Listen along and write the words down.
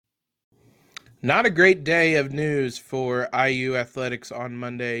Not a great day of news for IU athletics on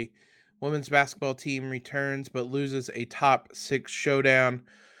Monday. Women's basketball team returns but loses a top six showdown.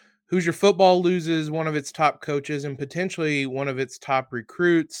 Hoosier football loses one of its top coaches and potentially one of its top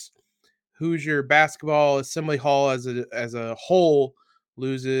recruits. Hoosier basketball Assembly Hall as a whole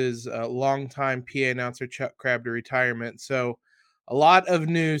loses a longtime PA announcer Chuck Crabb to retirement. So a lot of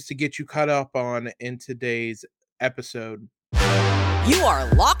news to get you caught up on in today's episode. You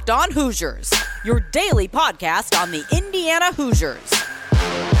are Locked On Hoosiers, your daily podcast on the Indiana Hoosiers.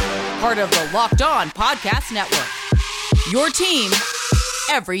 Part of the Locked On Podcast Network, your team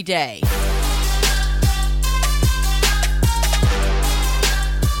every day.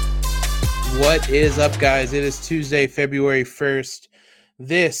 What is up, guys? It is Tuesday, February 1st.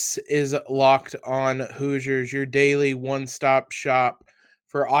 This is Locked On Hoosiers, your daily one-stop shop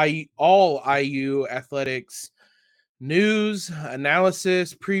for all IU athletics news,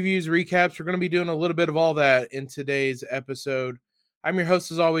 analysis, previews, recaps. We're going to be doing a little bit of all that in today's episode. I'm your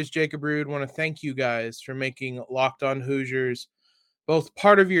host, as always, Jacob Rude. I want to thank you guys for making Locked On Hoosiers both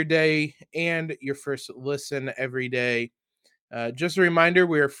part of your day and your first listen every day. Just a reminder,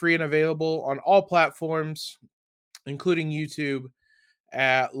 we are free and available on all platforms, including YouTube,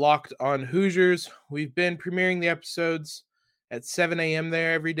 at Locked On Hoosiers. We've been premiering the episodes at 7 a.m.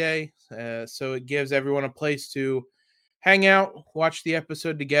 there every day, so it gives everyone a place to hang out, watch the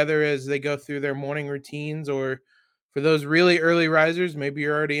episode together as they go through their morning routines, or for those really early risers, maybe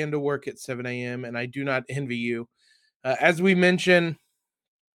you're already into work at 7 a.m., and I do not envy you. As we mentioned,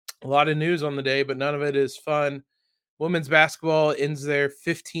 a lot of news on the day, but none of it is fun. Women's basketball ends their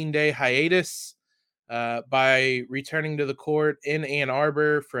 15-day hiatus by returning to the court in Ann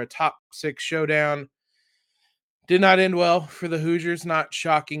Arbor for a top six showdown. Did not end well for the Hoosiers, not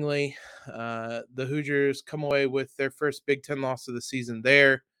shockingly. The Hoosiers come away with their first Big Ten loss of the season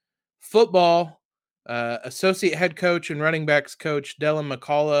there. Football, associate head coach and running backs coach Dylan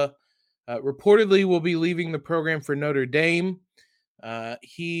McCullough reportedly will be leaving the program for Notre Dame.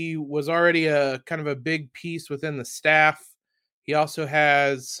 He was already a kind of a big piece within the staff. He also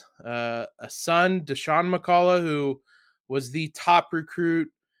has a son, Deshaun McCullough, who was the top recruit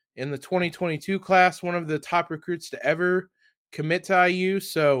in the 2022 class, one of the top recruits to ever commit to IU.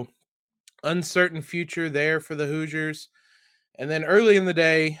 So uncertain future there for the Hoosiers. And then early in the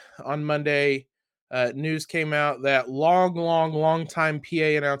day on Monday, news came out that long time PA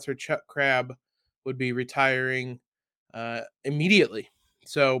announcer Chuck Crabb would be retiring immediately.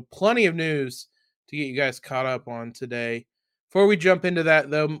 So plenty of news to get you guys caught up on today. Before we jump into that,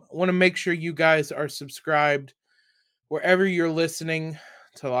 though, I want to make sure you guys are subscribed wherever you're listening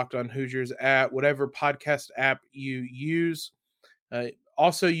to Locked On Hoosiers at whatever podcast app you use.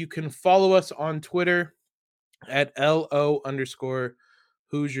 Also, you can follow us on Twitter at LO_Hoosiers.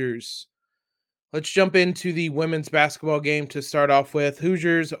 Let's jump into the women's basketball game to start off with.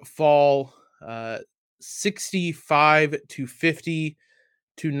 Hoosiers fall 65-50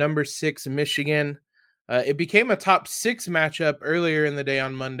 to number 6 Michigan. It became a top 6 matchup earlier in the day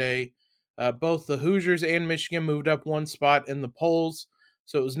on Monday. Both the Hoosiers and Michigan moved up one spot in the polls.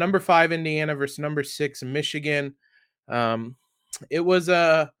 So it was number 5 Indiana versus number 6 Michigan. It was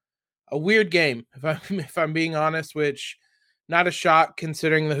a weird game, if I'm being honest, which not a shock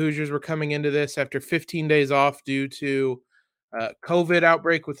considering the Hoosiers were coming into this after 15 days off due to COVID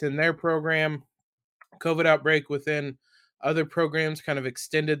outbreak within their program. COVID outbreak within other programs kind of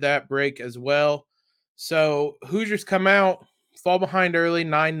extended that break as well. So Hoosiers come out, fall behind early,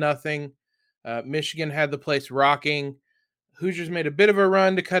 9-0. Michigan had the place rocking. Hoosiers made a bit of a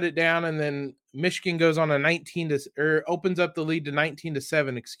run to cut it down, and then Michigan goes on a opens up the lead to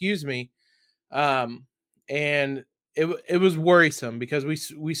 19-7, excuse me. And it was worrisome because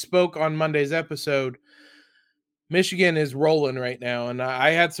we spoke on Monday's episode. Michigan is rolling right now, and I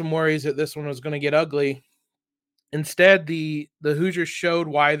had some worries that this one was going to get ugly. Instead, the Hoosiers showed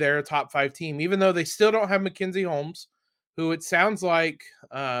why they're a top 5 team, even though they still don't have Mackenzie Holmes, who it sounds like,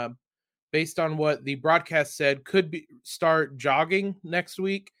 based on what the broadcast said, could start jogging next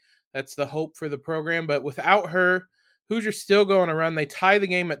week. That's the hope for the program. But without her, Hoosiers still go on a run. They tie the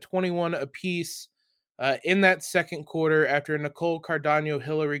game at 21 apiece in that second quarter after a Nicole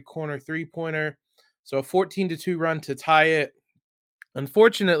Cardano-Hillary corner three-pointer. So a 14-2 run to tie it.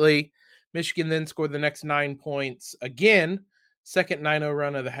 Unfortunately, Michigan then scored the next 9 points again, second 9-0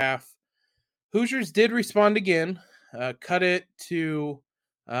 run of the half. Hoosiers did respond again, cut it to,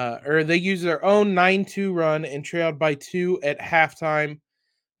 they used their own 9-2 run and trailed by 2 at halftime,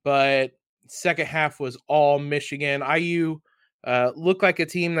 but second half was all Michigan. IU looked like a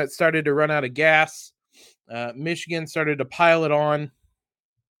team that started to run out of gas. Michigan started to pile it on.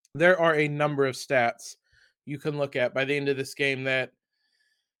 There are a number of stats you can look at by the end of this game that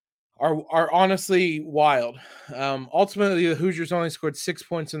are honestly wild. Ultimately, the Hoosiers only scored 6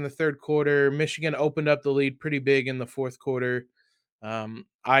 points in the third quarter. Michigan opened up the lead pretty big in the fourth quarter.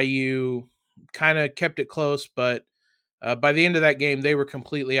 IU kind of kept it close, but by the end of that game, they were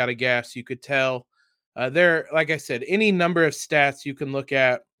completely out of gas. You could tell. Like I said, any number of stats you can look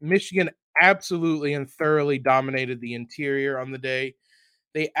at. Michigan absolutely and thoroughly dominated the interior on the day.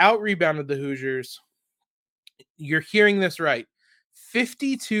 They out-rebounded the Hoosiers. You're hearing this right.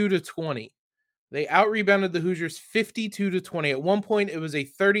 52-20. They out-rebounded the Hoosiers 52-20. At one point, it was a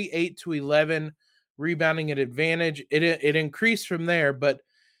 38-11 rebounding advantage. It increased from there, but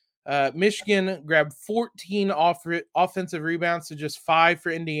Michigan grabbed 14 offensive rebounds to just 5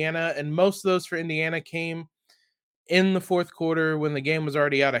 for Indiana, and most of those for Indiana came in the fourth quarter when the game was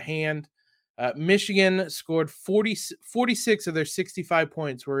already out of hand. Michigan scored 46 of their 65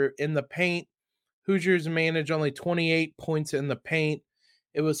 points were in the paint. Hoosiers managed only 28 points in the paint.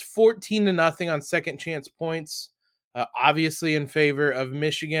 It was 14-0 on second chance points, obviously in favor of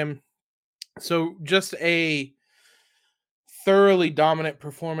Michigan. So just a thoroughly dominant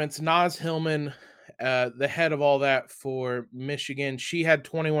performance. Naz Hillman, the head of all that for Michigan, she had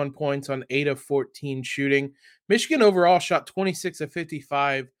 21 points on 8 of 14 shooting. Michigan overall shot 26 of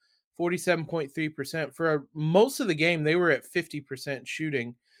 55, 47.3%. For most of the game, they were at 50%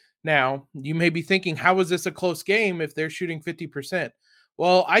 shooting. Now, you may be thinking, how is this a close game if they're shooting 50%?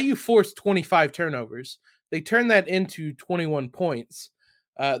 Well, IU forced 25 turnovers. They turned that into 21 points.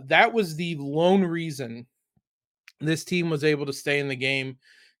 That was the lone reason this team was able to stay in the game,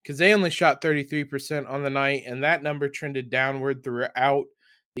 because they only shot 33% on the night, and that number trended downward throughout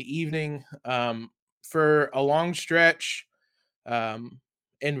the evening for a long stretch. And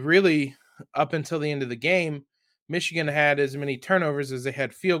really, up until the end of the game, Michigan had as many turnovers as they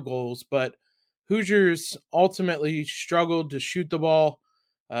had field goals, but Hoosiers ultimately struggled to shoot the ball,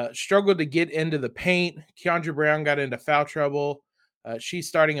 struggled to get into the paint. Keandra Brown got into foul trouble. She's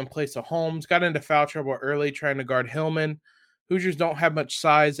starting in place of Holmes, got into foul trouble early trying to guard Hillman. Hoosiers don't have much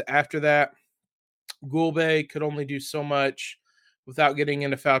size after that. Gulbe could only do so much without getting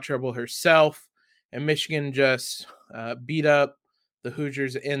into foul trouble herself, and Michigan just beat up the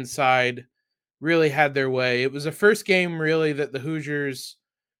Hoosiers inside, really had their way. It was the first game really that the Hoosiers,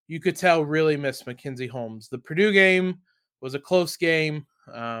 you could tell, really missed Mackenzie Holmes. The Purdue game was a close game,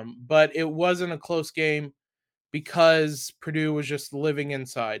 but it wasn't a close game because Purdue was just living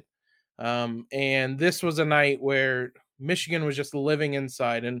inside. And this was a night where Michigan was just living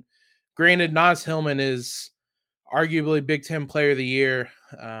inside. And granted, Naz Hillman is arguably Big Ten Player of the Year,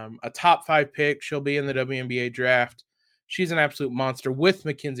 a top 5 pick. She'll be in the WNBA draft. She's an absolute monster. With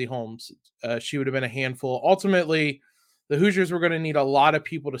Mackenzie Holmes, she would have been a handful. Ultimately, the Hoosiers were going to need a lot of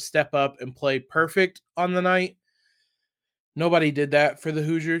people to step up and play perfect on the night. Nobody did that for the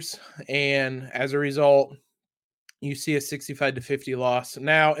Hoosiers, and as a result, you see a 65-50 loss.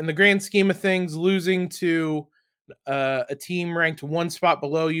 Now, in the grand scheme of things, losing to a team ranked one spot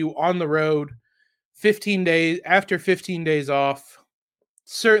below you on the road, 15 days off,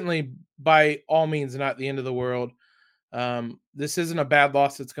 certainly by all means not the end of the world. This isn't a bad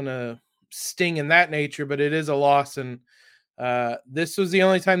loss that's going to sting in that nature, but it is a loss, and this was the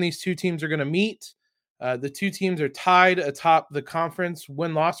only time these two teams are going to meet. The two teams are tied atop the conference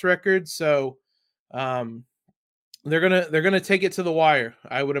win-loss record, so they're gonna take it to the wire,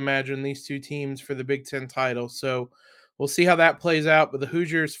 I would imagine, these two teams, for the Big Ten title. So we'll see how that plays out. But the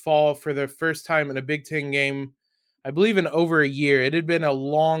Hoosiers fall for the first time in a Big Ten game, I believe, in over a year. It had been a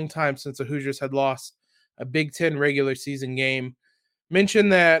long time since the Hoosiers had lost a Big Ten regular season game.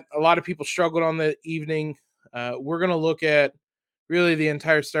 Mentioned that a lot of people struggled on the evening. We're going to look at really the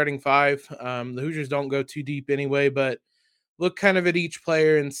entire starting 5. The Hoosiers don't go too deep anyway, but look kind of at each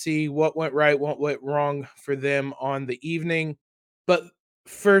player and see what went right, what went wrong for them on the evening. But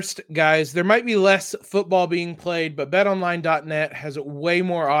first, guys, there might be less football being played, but betonline.net has way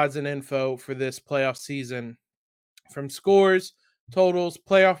more odds and info for this playoff season. From scores, totals,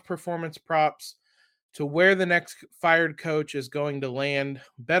 playoff performance props, to where the next fired coach is going to land,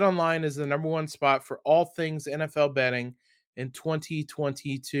 BetOnline is the number one spot for all things NFL betting in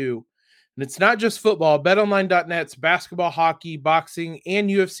 2022. And it's not just football. BetOnline.net's basketball, hockey, boxing, and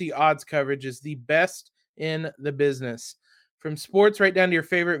UFC odds coverage is the best in the business. From sports right down to your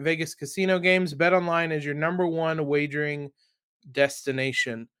favorite Vegas casino games, BetOnline is your number one wagering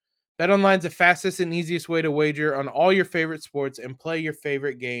destination. BetOnline's the fastest and easiest way to wager on all your favorite sports and play your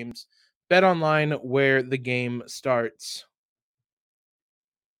favorite games. BetOnline, where the game starts.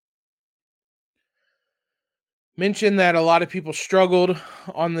 Mentioned that a lot of people struggled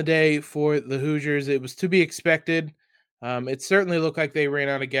on the day for the Hoosiers. It was to be expected. It certainly looked like they ran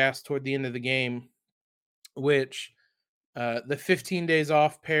out of gas toward the end of the game, which the 15 days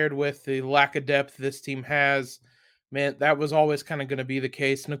off paired with the lack of depth this team has meant that was always kind of going to be the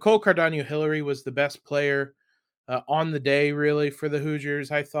case. Nicole Cardano-Hillary was the best player on the day, really, for the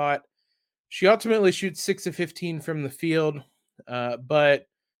Hoosiers, I thought. She ultimately shoots 6 of 15 from the field, but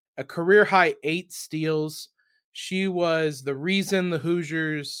a career high 8 steals. She was the reason the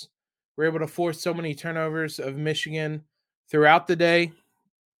Hoosiers were able to force so many turnovers of Michigan throughout the day.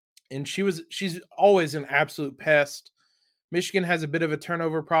 And she's always an absolute pest. Michigan has a bit of a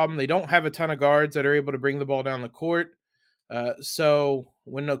turnover problem. They don't have a ton of guards that are able to bring the ball down the court. So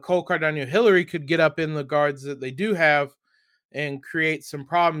when Nicole Cardano-Hillary could get up in the guards that they do have and create some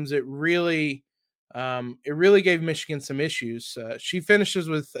problems, it really gave Michigan some issues. She finishes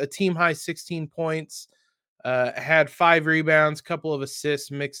with a team high 16 points, had 5 rebounds, couple of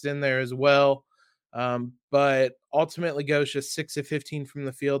assists mixed in there as well. But ultimately goes just 6 of 15 from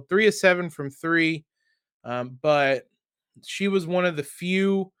the field, 3 of 7 from 3. But she was one of the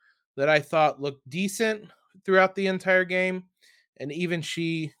few that I thought looked decent throughout the entire game. And even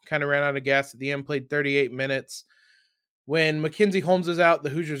she kind of ran out of gas at the end, played 38 minutes. When Mackenzie Holmes is out, the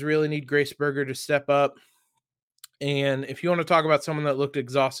Hoosiers really need Grace Berger to step up. And if you want to talk about someone that looked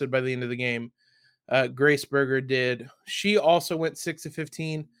exhausted by the end of the game, Grace Berger did. She also went 6 of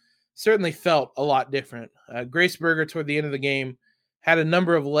 15. Certainly felt a lot different. Grace Berger, toward the end of the game, had a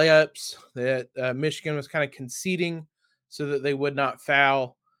number of layups that Michigan was kind of conceding so that they would not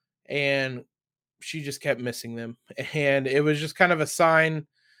foul, and she just kept missing them. And it was just kind of a sign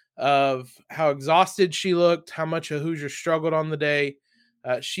of how exhausted she looked, how much a Hoosier struggled on the day.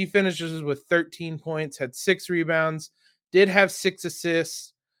 She finishes with 13 points, had 6 rebounds, did have 6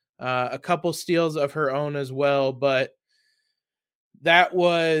 assists, a couple steals of her own as well, but that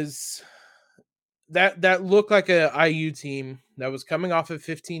looked like a IU team that was coming off a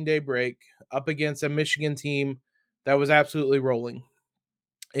 15-day break up against a Michigan team that was absolutely rolling.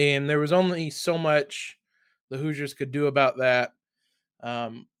 And there was only so much the Hoosiers could do about that.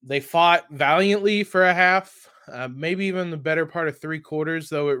 They fought valiantly for a half, maybe even the better part of 3 quarters,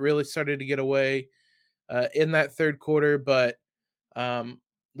 though it really started to get away in that third quarter. But the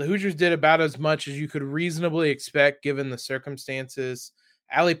Hoosiers did about as much as you could reasonably expect given the circumstances.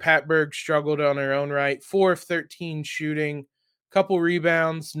 Ali Patberg struggled on her own right, 4 of 13 shooting, couple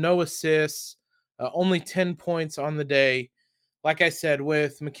rebounds, no assists, only 10 points on the day. Like I said,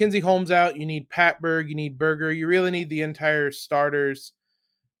 with Mackenzie Holmes out, you need Patberg, you need Berger, you really need the entire starters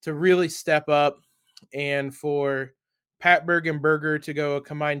to really step up. And for Patberg and Berger to go a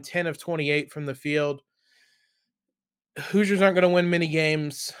combined 10 of 28 from the field, Hoosiers aren't going to win many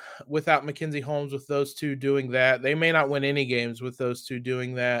games without Mackenzie Holmes with those two doing that. They may not win any games with those two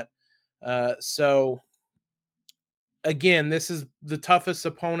doing that. So, again, this is the toughest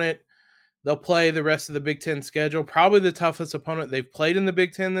opponent they'll play the rest of the Big Ten schedule. Probably the toughest opponent they've played in the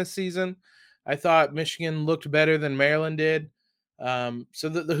Big Ten this season. I thought Michigan looked better than Maryland did. So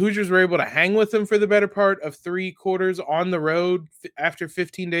the Hoosiers were able to hang with them for the better part of 3 quarters on the road after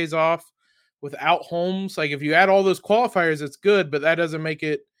 15 days off without Holmes. Like, if you add all those qualifiers, it's good, but that doesn't make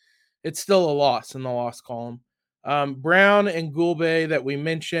it's still a loss in the loss column. Brown and Gulbe that we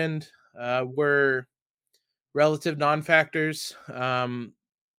mentioned were relative non-factors.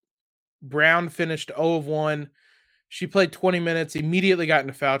 Brown finished 0 of 1. She played 20 minutes, immediately got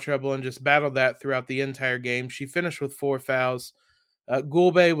into foul trouble, and just battled that throughout the entire game. She finished with 4 fouls.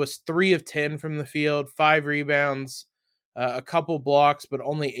 Gulbe was 3 of 10 from the field, 5 rebounds, a couple blocks, but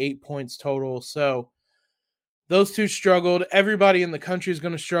only 8 points total. So those two struggled. Everybody in the country is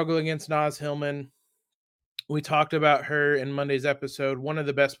going to struggle against Naz Hillman. We talked about her in Monday's episode, one of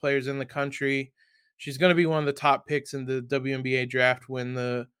the best players in the country. She's going to be one of the top picks in the WNBA draft when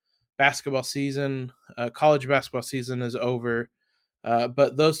the basketball season, college basketball season is over.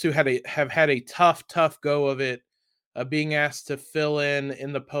 But those two have had a tough go of it, being asked to fill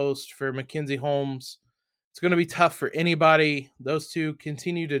in the post for Mackenzie Holmes. It's going to be tough for anybody. Those two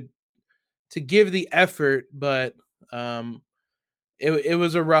continue to give the effort, but it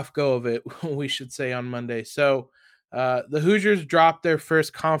was a rough go of it, we should say, on Monday. So the Hoosiers dropped their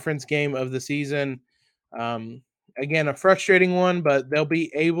first conference game of the season. Again, a frustrating one, but they'll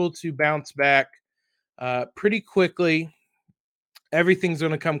be able to bounce back pretty quickly. Everything's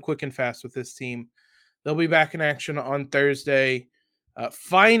going to come quick and fast with this team. They'll be back in action on Thursday.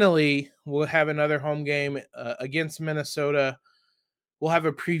 Finally, we'll have another home game against Minnesota. We'll have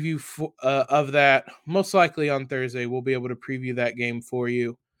a preview of that. Most likely on Thursday, we'll be able to preview that game for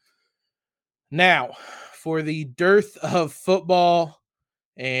you. Now, for the dearth of football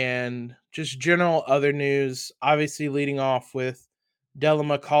and just general other news, obviously leading off with Della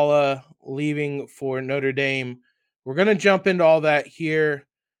McCullough leaving for Notre Dame. We're going to jump into all that here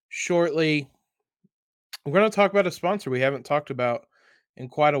shortly. We're going to talk about a sponsor we haven't talked about in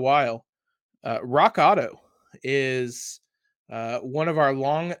quite a while. Rock Auto is one of our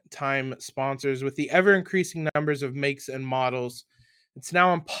long-time sponsors. With the ever-increasing numbers of makes and models, it's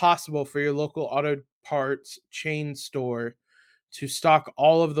now impossible for your local auto parts chain store to stock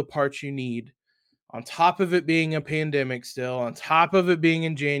all of the parts you need. On top of it being a pandemic still, on top of it being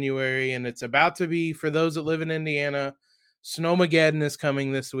in January, and it's about to be, for those that live in Indiana, Snowmageddon is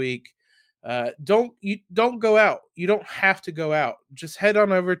coming this week. Don't go out. You don't have to go out. Just head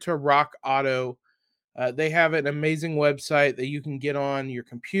on over to Rock Auto. They have an amazing website that you can get on your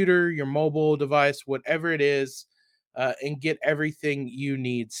computer, your mobile device, whatever it is, and get everything you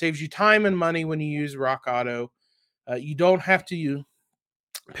need. Saves you time and money when you use Rock Auto. You don't have to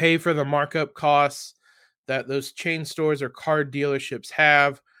pay for the markup costs that those chain stores or car dealerships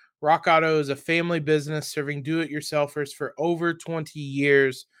have. Rock Auto is a family business serving do-it-yourselfers for over 20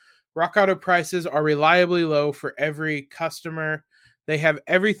 years. Rock Auto prices are reliably low for every customer. They have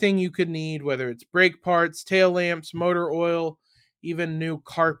everything you could need, whether it's brake parts, tail lamps, motor oil, even new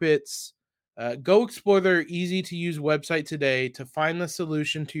carpets. Go explore their easy-to-use website today to find the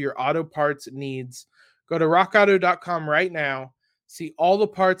solution to your auto parts needs. Go to rockauto.com right now. See all the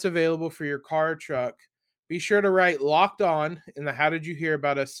parts available for your car or truck. Be sure to write Locked On in the How Did You Hear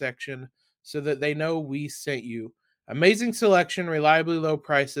About Us section so that they know we sent you. Amazing selection, reliably low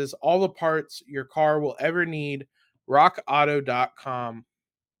prices, all the parts your car will ever need. rockauto.com.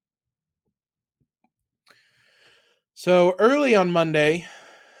 So early on Monday,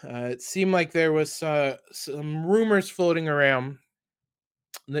 it seemed like there was some rumors floating around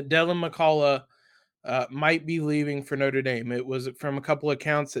that Della McCullough might be leaving for Notre Dame. It was from a couple of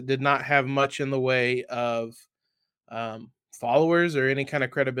accounts that did not have much in the way of followers or any kind of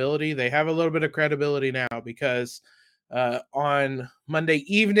credibility. They have a little bit of credibility now because on Monday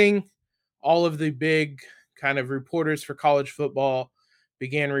evening, all of the big kind of reporters for college football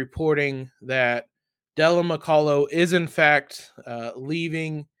began reporting that Della McCullough is in fact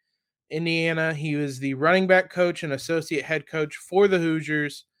leaving Indiana. He was the running back coach and associate head coach for the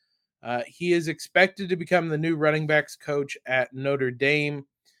Hoosiers. He is expected to become the new running backs coach at Notre Dame.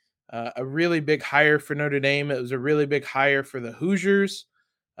 A really big hire for Notre Dame. It was a really big hire for the Hoosiers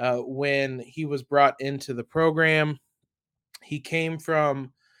when he was brought into the program. He came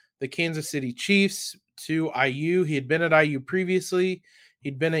from the Kansas City Chiefs to IU. He had been at IU previously.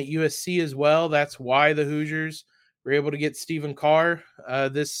 He'd been at USC as well. That's why the Hoosiers were able to get Stephen Carr.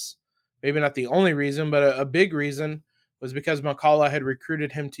 This maybe not the only reason, but a big reason was because McCullough had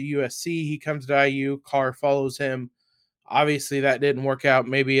recruited him to USC. He comes to IU. Carr follows him. Obviously, that didn't work out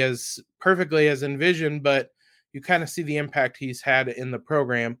maybe as perfectly as envisioned, but you kind of see the impact he's had in the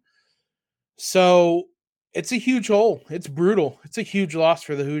program. So it's a huge hole. It's brutal. It's a huge loss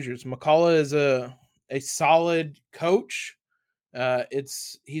for the Hoosiers. McCullough is a solid coach.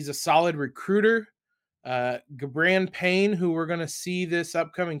 He's a solid recruiter. Gabran Payne, who we're going to see this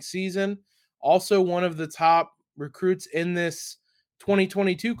upcoming season, also one of the top recruits in this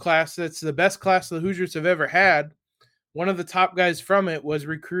 2022 class. That's the best class the Hoosiers have ever had. One of the top guys from it was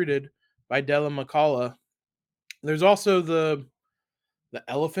recruited by Della McCullough. There's also the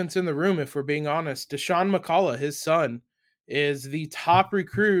elephants in the room, if we're being honest. Deshaun McCullough, his son, is the top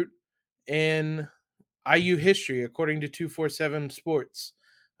recruit in IU history, according to 247 Sports.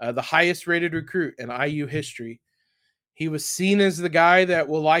 The highest rated recruit in IU history. He was seen as the guy that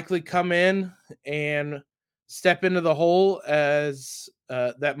will likely come in and step into the hole as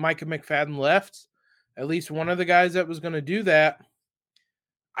that Micah McFadden left. At least one of the guys that was going to do that.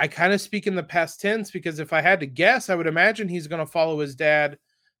 I kind of speak in the past tense because if I had to guess, I would imagine he's going to follow his dad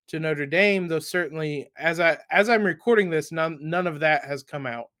to Notre Dame, though certainly as I'm recording this, none of that has come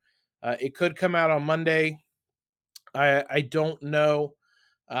out. It could come out on Monday. I don't know.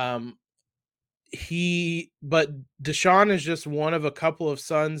 But Deshaun is just one of a couple of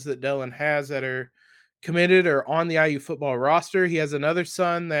sons that Dylan has that are committed or on the IU football roster. He has another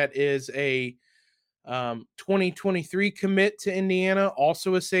son that is a 2023 commit to Indiana,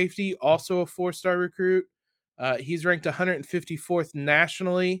 also a safety, also a 4-star recruit. He's ranked 154th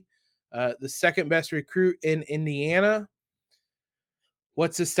nationally, the second best recruit in Indiana.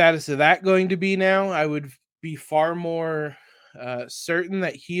 What's the status of that going to be now? I would be far more certain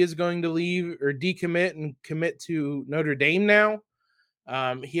that he is going to leave or decommit and commit to Notre Dame now.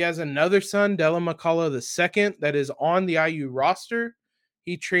 He has another son, Della McCullough II, that is on the IU roster.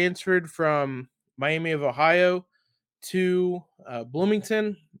 He transferred from Miami of Ohio to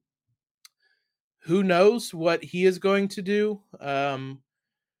Bloomington. Who knows what he is going to do?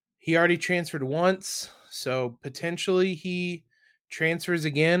 He already transferred once, so potentially he transfers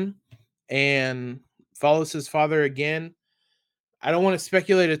again and follows his father again. I don't want to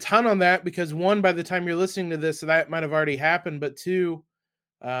speculate a ton on that because one, by the time you're listening to this, that might have already happened. But two,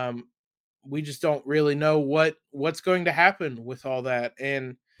 we just don't really know what's going to happen with all that.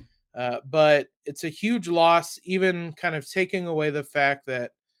 And but it's a huge loss, even kind of taking away the fact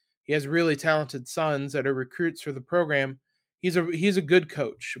that he has really talented sons that are recruits for the program. He's a good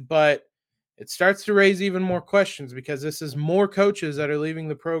coach, but it starts to raise even more questions because this is more coaches that are leaving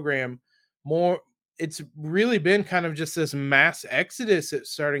the program. It's really been kind of just this mass exodus.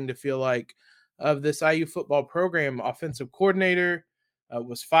 It's starting to feel like of this IU football program. Offensive coordinator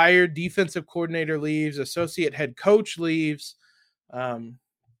was fired, defensive coordinator leaves, associate head coach leaves.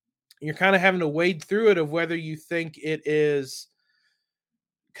 You're kind of having to wade through it of whether you think it is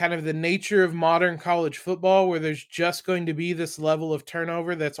kind of the nature of modern college football where there's just going to be this level of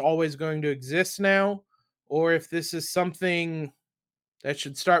turnover that's always going to exist now, or if this is something that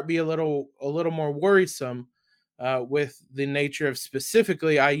should start be a little more worrisome with the nature of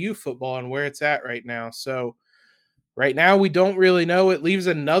specifically IU football and where it's at right now. So right now we don't really know. It leaves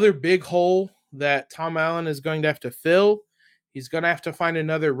another big hole that Tom Allen is going to have to fill. He's going to have to find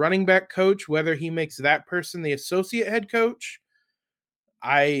another running back coach, whether he makes that person the associate head coach.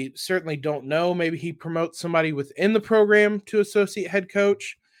 I certainly don't know. Maybe he promotes somebody within the program to associate head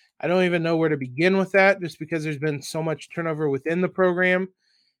coach. I don't even know where to begin with that just because there's been so much turnover within the program.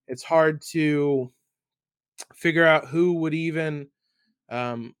 It's hard to figure out who would even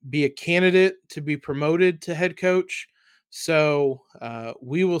be a candidate to be promoted to head coach. So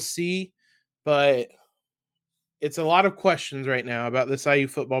we will see. But it's a lot of questions right now about this IU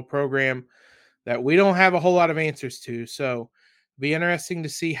football program that we don't have a whole lot of answers to. So it'll be interesting to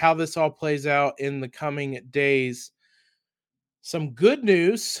see how this all plays out in the coming days. Some good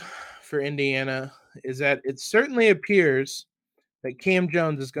news for Indiana is that it certainly appears that Cam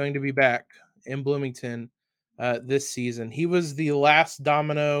Jones is going to be back in Bloomington this season. He was the last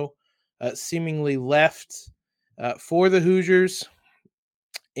domino seemingly left for the Hoosiers.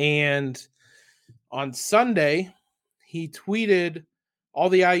 And on Sunday, he tweeted all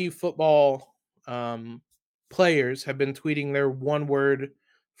the IU football players have been tweeting their one word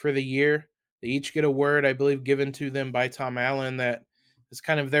for the year. They each get a word, I believe, given to them by Tom Allen that is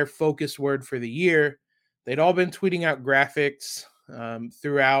kind of their focus word for the year. They'd all been tweeting out graphics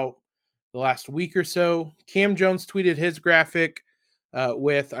throughout the last week or so. Cam Jones tweeted his graphic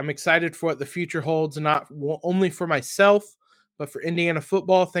with, "I'm excited for what the future holds, not only for myself, but for Indiana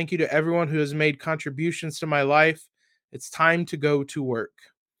football. Thank you to everyone who has made contributions to my life. It's time to go to work."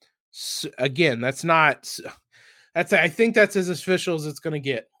 So, again, I think that's as official as it's going to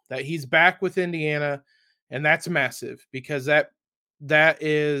get, that he's back with Indiana, and that's massive because that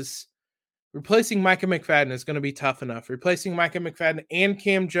is replacing Micah McFadden is going to be tough enough. Replacing Micah McFadden and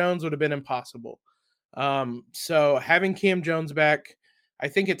Cam Jones would have been impossible. So having Cam Jones back, I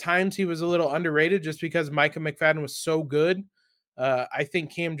think at times he was a little underrated just because Micah McFadden was so good. I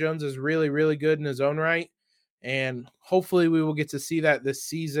think Cam Jones is really, really good in his own right. And hopefully we will get to see that this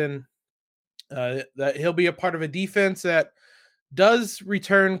season, that he'll be a part of a defense that does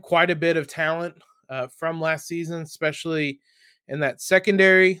return quite a bit of talent from last season, especially in that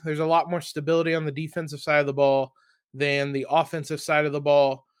secondary. There's a lot more stability on the defensive side of the ball than the offensive side of the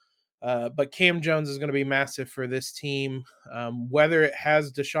ball. But Cam Jones is going to be massive for this team, whether it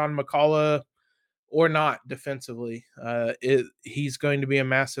has Deshaun McCullough or not defensively. He's going to be a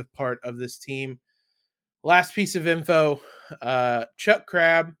massive part of this team. Last piece of info, Chuck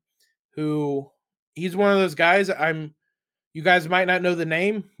Crabb, who he's one of those guys you guys might not know the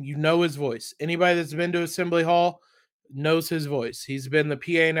name. You know his voice. Anybody that's been to Assembly Hall knows his voice. He's been the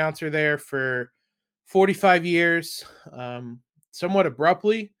PA announcer there for 45 years. Somewhat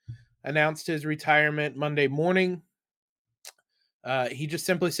abruptly announced his retirement Monday morning. He just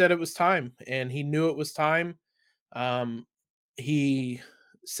simply said it was time, and he knew it was time. He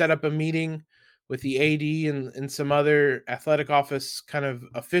set up a meeting with the AD and some other athletic office kind of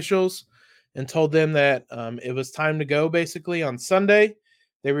officials and told them that it was time to go basically on Sunday.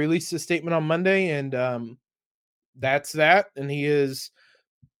 They released a statement on Monday, and that's that. And he is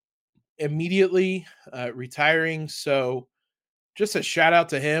immediately retiring. So just a shout out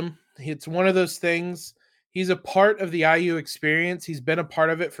to him. It's one of those things. He's a part of the IU experience. He's been a part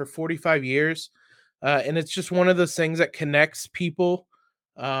of it for 45 years. And it's just one of those things that connects people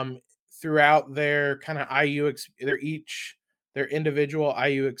throughout their kind of IU. They're each their individual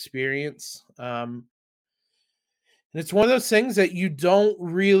IU experience. And it's one of those things that you don't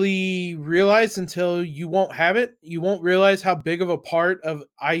really realize until you won't have it. You won't realize how big of a part of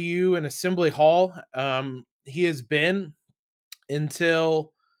IU and Assembly Hall he has been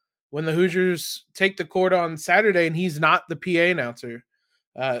until when the Hoosiers take the court on Saturday and he's not the PA announcer.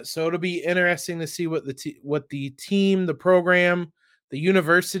 So it'll be interesting to see what the team, the program, the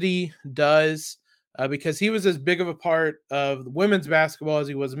university does because he was as big of a part of women's basketball as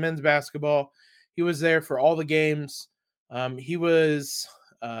he was men's basketball. He was there for all the games. He was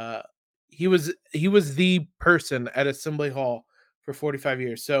the person at Assembly Hall for 45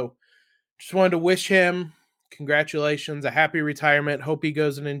 years. So just wanted to wish him congratulations, a happy retirement. Hope he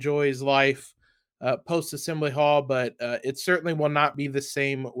goes and enjoys life post Assembly Hall, but it certainly will not be the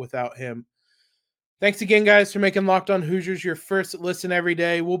same without him. Thanks again, guys, for making Locked On Hoosiers your first listen every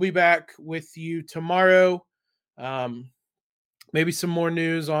day. We'll be back with you tomorrow. Maybe some more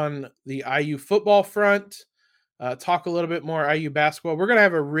news on the IU football front. Talk a little bit more IU basketball. We're going to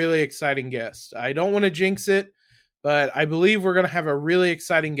have a really exciting guest. I don't want to jinx it, but I believe we're going to have a really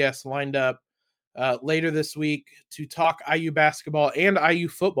exciting guest lined up later this week to talk IU basketball and IU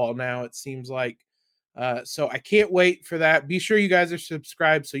football now, it seems like. So I can't wait for that. Be sure you guys are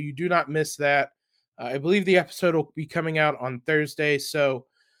subscribed so you do not miss that. I believe the episode will be coming out on Thursday. So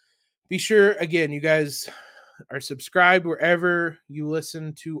be sure, again, you guys are subscribed wherever you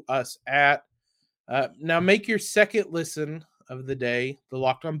listen to us at. Now make your second listen of the day the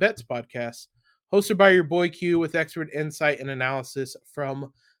Locked On Bets podcast, hosted by your boy Q with expert insight and analysis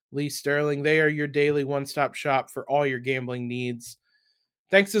from Lee Sterling. They are your daily one-stop shop for all your gambling needs.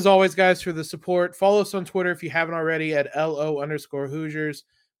 Thanks as always, guys, for the support. Follow us on Twitter if you haven't already at LO_Hoosiers.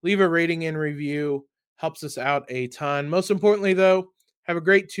 Leave a rating and review. Helps us out a ton. Most importantly, though, have a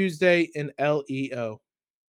great Tuesday in LEO.